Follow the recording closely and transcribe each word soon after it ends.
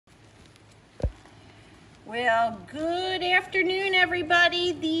Well, good afternoon,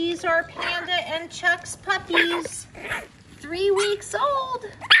 everybody. These are Panda and Chuck's puppies. 3 weeks old.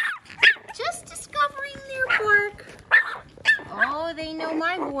 Just discovering their bark. Oh, they know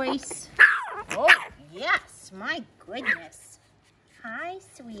my voice. Oh, yes, my goodness. Hi,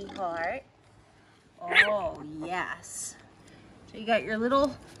 sweetheart. Oh, yes. So you got your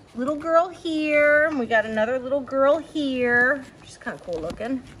little girl here, and we got another little girl here. She's kind of cool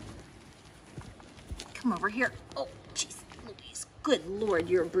looking. Come over here. Oh, jeez, Louise. Good Lord,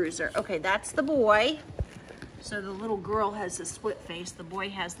 you're a bruiser. Okay, that's the boy. So the little girl has the split face. The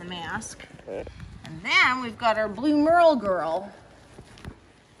boy has the mask. And then we've got our blue merle girl.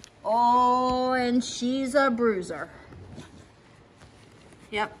 Oh, and she's a bruiser.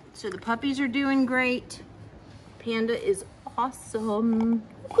 Yep, so the puppies are doing great. Panda is awesome.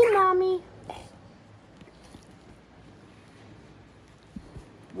 Good mommy.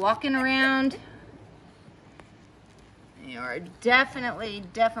 Walking around. They are definitely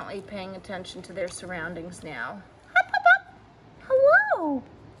paying attention to their surroundings now. Hi, Papa. Hello.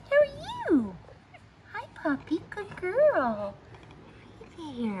 How are you? Hi, puppy. Good girl.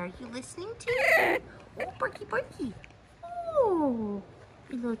 Hi there. You listening to me? Oh, barky, barky. Oh,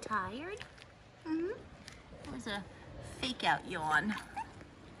 you a little tired? That was a fake out yawn.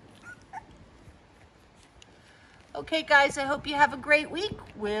 Okay, guys, I hope you have a great week.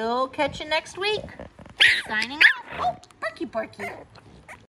 We'll catch you next week. Signing off. Oh, barky, barky.